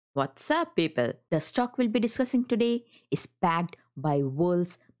What's up, people? The stock we'll be discussing today is backed by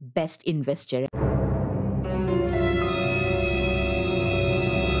world's best investor.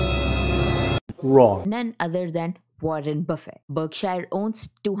 Wrong. None other than Warren Buffett. Berkshire owns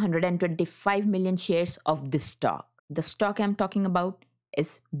 225 million shares of this stock. The stock I'm talking about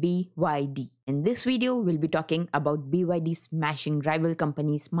is BYD. In this video, we'll be talking about BYD's smashing rival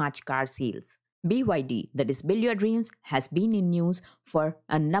company's March car sales. BYD, that is Build Your Dreams, has been in news for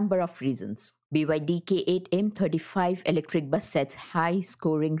a number of reasons. BYD K8M35 electric bus sets high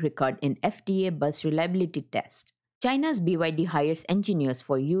scoring record in FTA bus reliability test. China's BYD hires engineers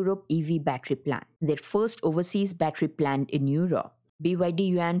for Europe EV battery plant, their first overseas battery plant in Europe. BYD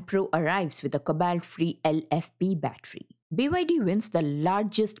Yuan Pro arrives with a cobalt-free LFP battery. BYD wins the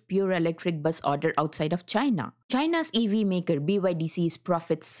largest pure electric bus order outside of China. China's EV maker BYD sees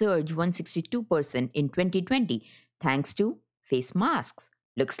profits surge 162% in 2020 thanks to face masks.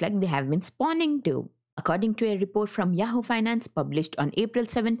 Looks like they have been spawning too. According to a report from Yahoo Finance published on April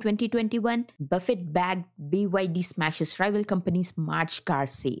 7, 2021, Buffett bagged BYD smashes rival company's March car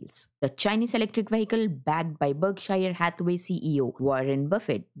sales. The Chinese electric vehicle backed by Berkshire Hathaway CEO Warren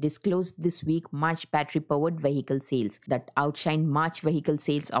Buffett disclosed this week March battery-powered vehicle sales that outshined March vehicle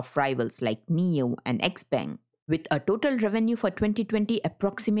sales of rivals like NIO and XPeng. With a total revenue for 2020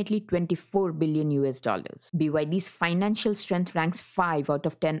 approximately 24 billion US dollars. BYD's financial strength ranks 5 out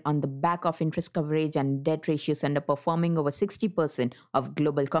of 10 on the back of interest coverage and debt ratios underperforming over 60% of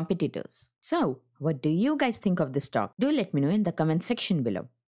global competitors. So, what do you guys think of this stock? Do let me know in the comment section below.